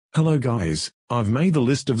Hello guys, I've made the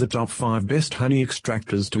list of the top 5 best honey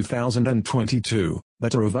extractors 2022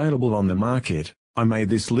 that are available on the market. I made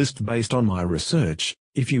this list based on my research.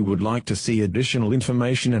 If you would like to see additional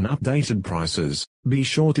information and updated prices, be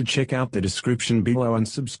sure to check out the description below and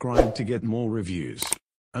subscribe to get more reviews.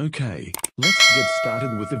 Okay, let's get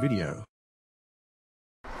started with the video.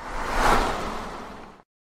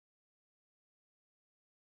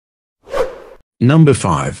 Number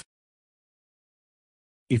 5.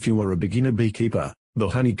 If you are a beginner beekeeper, the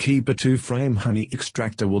Honeykeeper 2-frame honey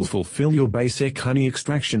extractor will fulfill your basic honey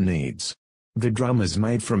extraction needs. The drum is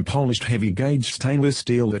made from polished heavy-gauge stainless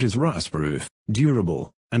steel that is rust-proof,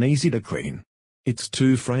 durable, and easy to clean. Its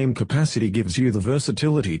 2-frame capacity gives you the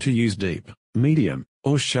versatility to use deep, medium,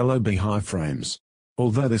 or shallow beehive frames.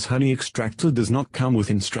 Although this honey extractor does not come with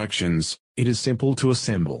instructions, it is simple to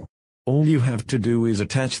assemble. All you have to do is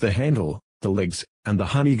attach the handle, the legs, and the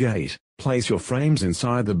honey gate. Place your frames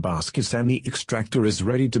inside the baskets and the extractor is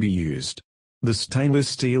ready to be used. The stainless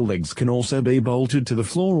steel legs can also be bolted to the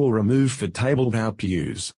floor or removed for tabletop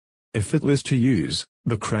use. Effortless to use,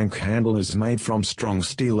 the crank handle is made from strong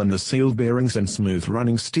steel and the sealed bearings and smooth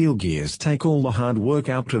running steel gears take all the hard work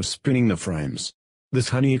out of spinning the frames. This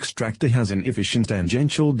honey extractor has an efficient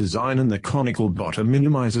tangential design and the conical bottom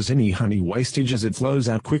minimizes any honey wastage as it flows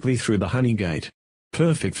out quickly through the honey gate.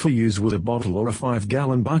 Perfect for use with a bottle or a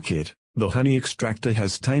 5-gallon bucket. The honey extractor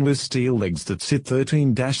has stainless steel legs that sit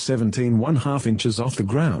 13-17½ inches off the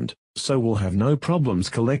ground, so we'll have no problems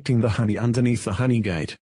collecting the honey underneath the honey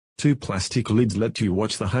gate. 2 plastic lids let you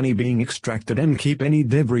watch the honey being extracted and keep any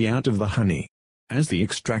debris out of the honey. As the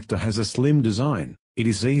extractor has a slim design, it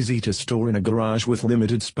is easy to store in a garage with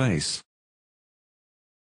limited space.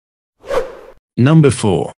 Number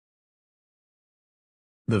 4.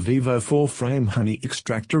 The Vivo 4-frame honey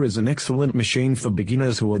extractor is an excellent machine for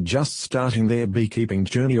beginners who are just starting their beekeeping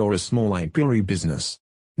journey or a small apiary business.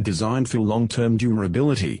 Designed for long-term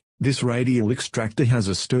durability, this radial extractor has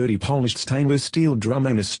a sturdy polished stainless steel drum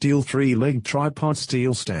and a steel 3-leg tripod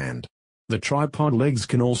steel stand. The tripod legs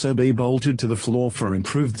can also be bolted to the floor for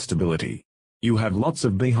improved stability. You have lots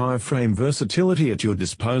of beehive frame versatility at your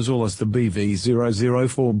disposal as the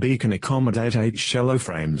BV004B can accommodate 8 shallow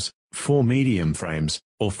frames, 4 medium frames,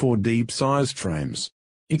 or 4 deep-sized frames.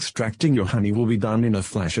 Extracting your honey will be done in a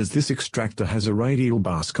flash as this extractor has a radial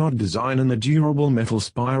basket design and the durable metal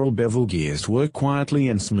spiral bevel gears work quietly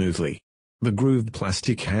and smoothly. The grooved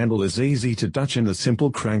plastic handle is easy to touch and the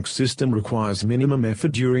simple crank system requires minimum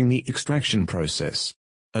effort during the extraction process.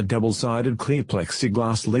 A double-sided clear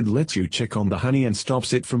plexiglass lid lets you check on the honey and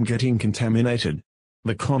stops it from getting contaminated.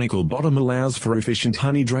 The conical bottom allows for efficient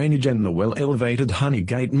honey drainage and the well-elevated honey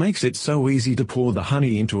gate makes it so easy to pour the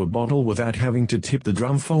honey into a bottle without having to tip the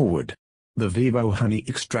drum forward. The Vivo honey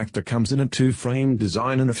extractor comes in a 2-frame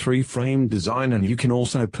design and a 3-frame design, and you can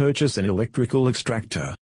also purchase an electrical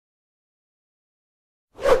extractor.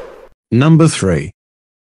 Number 3.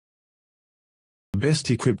 The best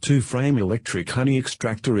equipped 2-frame electric honey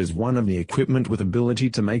extractor is one of the equipment with ability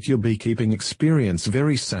to make your beekeeping experience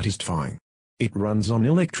very satisfying. It runs on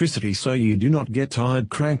electricity so you do not get tired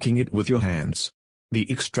cranking it with your hands. The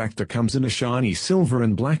extractor comes in a shiny silver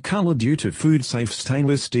and black color due to food-safe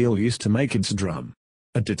stainless steel used to make its drum.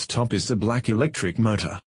 At its top is a black electric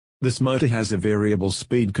motor. This motor has a variable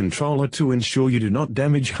speed controller to ensure you do not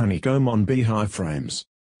damage honeycomb on beehive frames.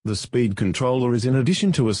 The speed controller is in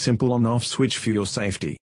addition to a simple on-off switch for your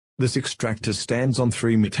safety. This extractor stands on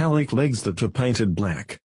 3 metallic legs that are painted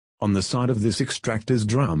black. On the side of this extractor's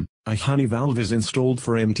drum, a honey valve is installed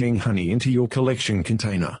for emptying honey into your collection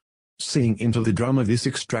container. Seeing into the drum of this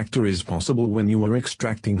extractor is possible when you are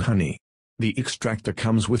extracting honey. The extractor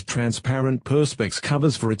comes with transparent perspex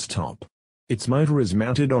covers for its top. Its motor is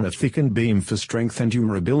mounted on a thickened beam for strength and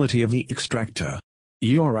durability of the extractor.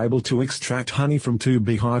 You are able to extract honey from 2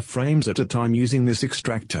 beehive frames at a time using this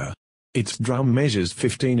extractor. Its drum measures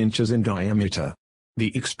 15 inches in diameter.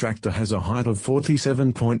 The extractor has a height of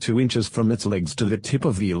 47.2 inches from its legs to the tip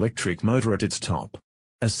of the electric motor at its top.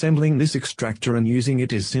 Assembling this extractor and using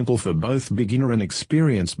it is simple for both beginner and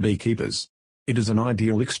experienced beekeepers. It is an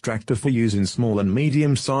ideal extractor for use in small and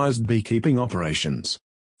medium-sized beekeeping operations.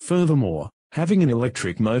 Furthermore, having an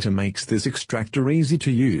electric motor makes this extractor easy to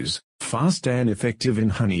use, fast and effective in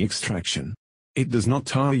honey extraction. It does not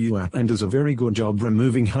tire you out and does a very good job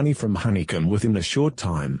removing honey from honeycomb within a short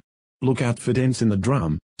time. Look out for dents in the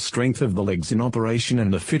drum, strength of the legs in operation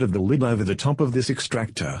and the fit of the lid over the top of this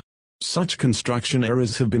extractor. Such construction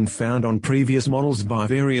errors have been found on previous models by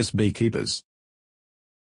various beekeepers.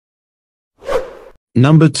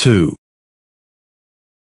 Number 2.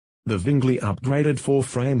 The Vingley upgraded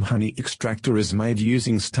 4-frame honey extractor is made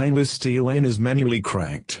using stainless steel and is manually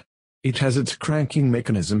cranked. It has its cranking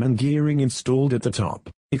mechanism and gearing installed at the top,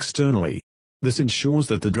 externally. This ensures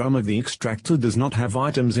that the drum of the extractor does not have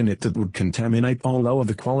items in it that would contaminate or lower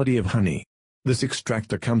the quality of honey. This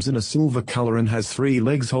extractor comes in a silver color and has 3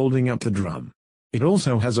 legs holding up the drum. It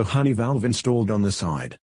also has a honey valve installed on the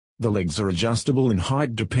side. The legs are adjustable in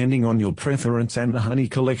height depending on your preference and the honey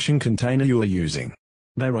collection container you are using.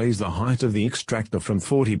 They raise the height of the extractor from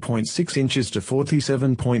 40.6 inches to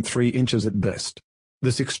 47.3 inches at best.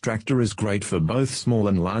 This extractor is great for both small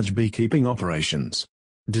and large beekeeping operations.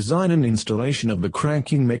 Design and installation of the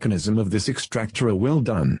cranking mechanism of this extractor are well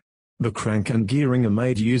done. The crank and gearing are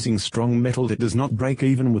made using strong metal that does not break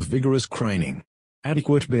even with vigorous craning.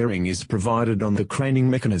 Adequate bearing is provided on the craning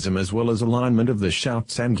mechanism as well as alignment of the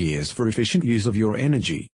shafts and gears for efficient use of your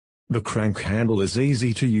energy. The crank handle is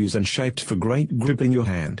easy to use and shaped for great grip in your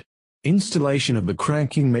hand. Installation of the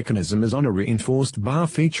cranking mechanism is on a reinforced bar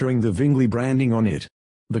featuring the Vingley branding on it.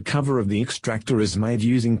 The cover of the extractor is made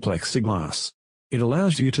using plexiglass. It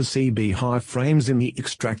allows you to see beehive frames in the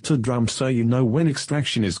extractor drum so you know when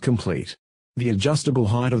extraction is complete. The adjustable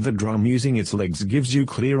height of the drum using its legs gives you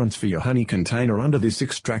clearance for your honey container under this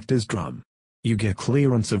extractor's drum. You get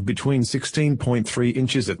clearance of between 16.3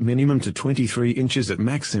 inches at minimum to 23 inches at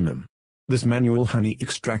maximum. This manual honey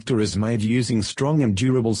extractor is made using strong and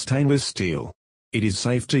durable stainless steel. It is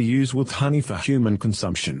safe to use with honey for human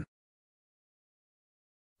consumption.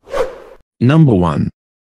 Number 1.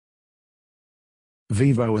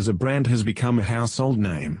 Vivo as a brand has become a household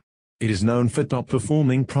name. It is known for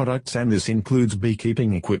top-performing products and this includes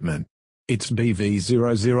beekeeping equipment. Its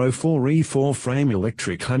BV004E frame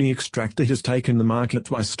electric honey extractor has taken the market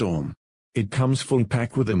by storm. It comes fully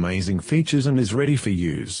packed with amazing features and is ready for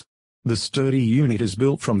use. The sturdy unit is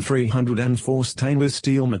built from 304 stainless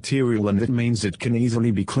steel material and that means it can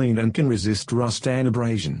easily be cleaned and can resist rust and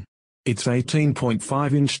abrasion. Its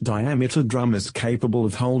 18.5-inch diameter drum is capable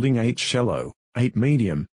of holding 8 shallow, 8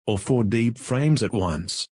 medium, or 4 deep frames at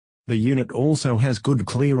once. The unit also has good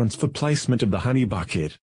clearance for placement of the honey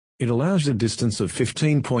bucket. It allows a distance of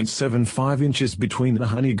 15.75 inches between the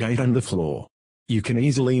honey gate and the floor. You can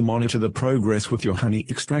easily monitor the progress with your honey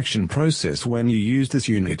extraction process when you use this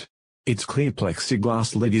unit. Its clear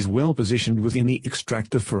plexiglass lid is well positioned within the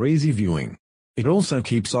extractor for easy viewing. It also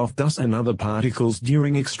keeps off dust and other particles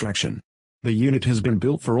during extraction. The unit has been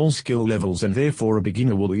built for all skill levels and therefore a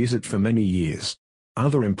beginner will use it for many years.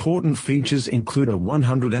 Other important features include a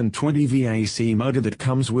 120 V AC motor that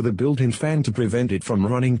comes with a built-in fan to prevent it from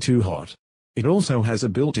running too hot. It also has a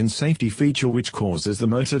built-in safety feature which causes the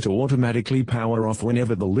motor to automatically power off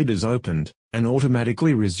whenever the lid is opened, and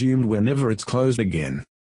automatically resumed whenever it's closed again.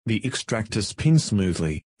 The extractor spins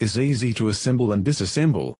smoothly, is easy to assemble and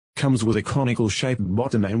disassemble, comes with a conical-shaped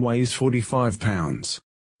bottom and weighs 45 pounds.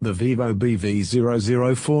 The Vivo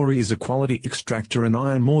BV004E is a quality extractor and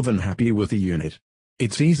I am more than happy with the unit.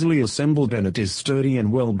 It's easily assembled and it is sturdy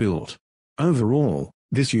and well built. Overall,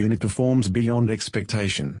 this unit performs beyond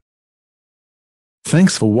expectation.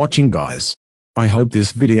 Thanks for watching guys. I hope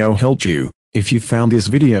this video helped you. If you found this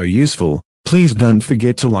video useful, please don't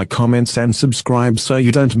forget to like, comments and subscribe so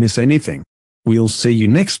you don't miss anything. We'll see you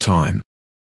next time.